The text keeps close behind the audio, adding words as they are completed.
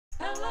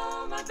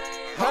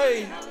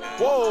Hey,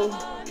 whoa,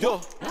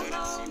 yo.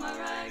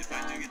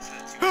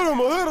 Hit him.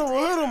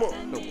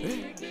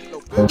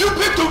 You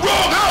picked the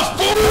wrong house,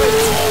 fool!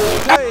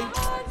 Hey,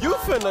 you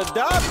finna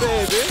die,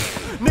 baby.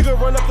 Nigga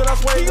run up, then I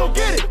swear he gon'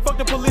 get it. Fuck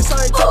the police,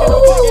 I ain't taking no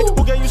ticket.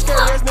 Who gave you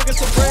scary ass niggas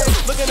some bread?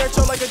 Looking at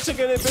you like a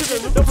chicken and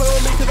bitch. Don't play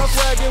on me, cause I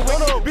swear I get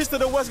wicked. Beast to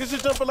the west, cause you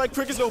jumping like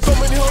crickets. So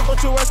many hoes,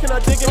 don't you ask, can I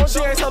dig it? She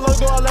asks how long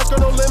do I last,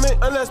 girl, no limit.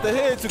 Unless the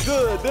head too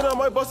good, then I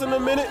might bust in a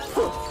minute.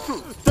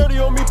 30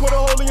 on me, put a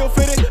hole in your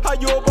fitted. How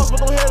you a boss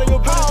with no head on your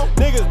butt?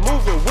 Niggas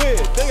moving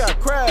weird, they got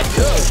crabs.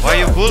 Why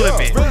you bullying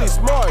me? Really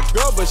smart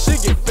girl, but she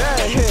get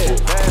bad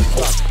head.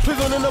 Please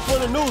don't end up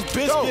on the news,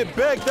 bitch. Get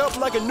bagged up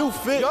like a new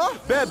fit.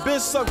 Bad bitch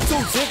suck 2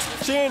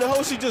 dicks. She ain't a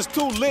hoe, she just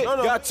too lit.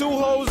 Got 2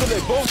 hoes and they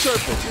both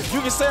chirping.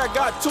 You can say I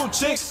got 2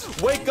 chicks.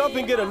 Wake up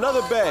and get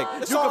another bag.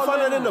 You can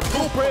find it in the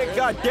blueprint.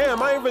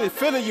 Goddamn, I ain't really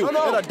feeling you, and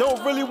I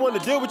don't really want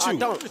to deal with you.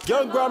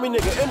 Young grimy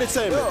nigga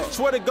entertainment.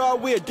 Swear to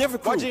God, we a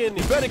different crew. You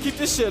better keep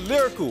this shit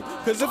lyrical,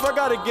 cause if I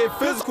gotta get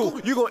physical,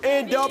 you gon'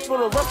 end up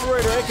on a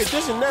respirator and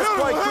condition that's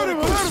quite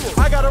critical.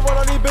 I gotta run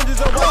on these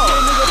benches and walk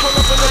in, nigga pull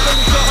up in the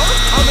Bentley truck.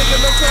 I'm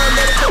making no time,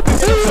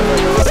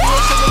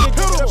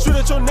 shoot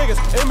at your niggas,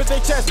 aim at they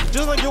chest,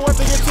 just like your wife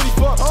to get titty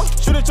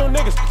fucked. Shoot at your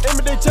niggas, aim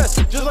at they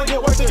chest, just like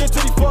your wife to get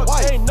titty fucked.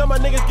 Ain't none of my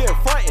niggas getting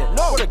frightened.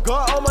 For the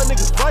God, all my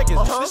niggas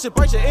Vikings. This shit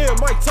bite your ear,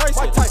 Mike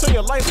Tyson. Turn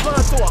your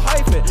lifeline to a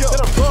hyphen. Then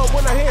I'm done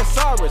when I hear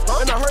sirens,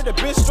 and I heard the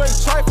bitch straight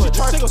trifling.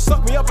 She gon'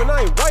 suck me up and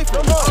I ain't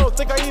wifing. I don't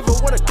think I even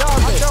wanna die,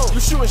 man. You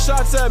shooting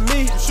shots at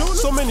me,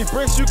 so many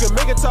bricks you can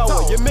make a tower.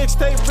 Your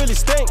mixtape really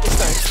stink.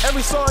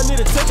 Every song I need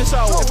to take a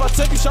shower. If I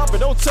take you shopping,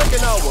 don't take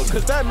an hour,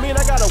 cause that mean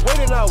I gotta wait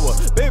an hour.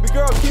 Baby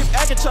girl keep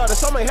acting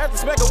childish, I might have to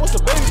smack her with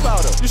some baby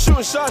powder. You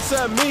shooting shots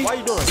at me, why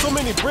you doing? So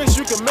many bricks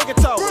you can make a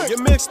tower. Your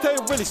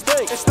mixtape really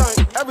stink.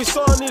 Every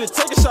song I need to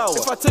take a shower.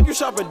 If I take you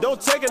shopping, don't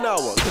take an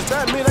hour, cause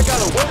that mean I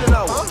gotta wait an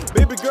hour.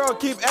 Baby girl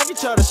keep acting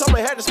childish, I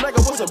might have to smack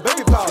her with some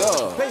baby powder.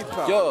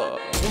 Yo,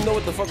 you know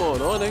what the fuck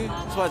going on, nigga?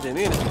 That's why I didn't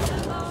in it.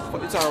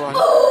 What you talking about?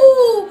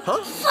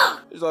 Huh?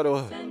 It's all the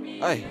way.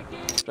 Hey,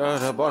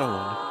 that bottom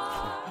one.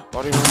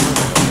 Bottom one.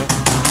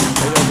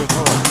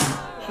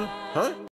 Huh?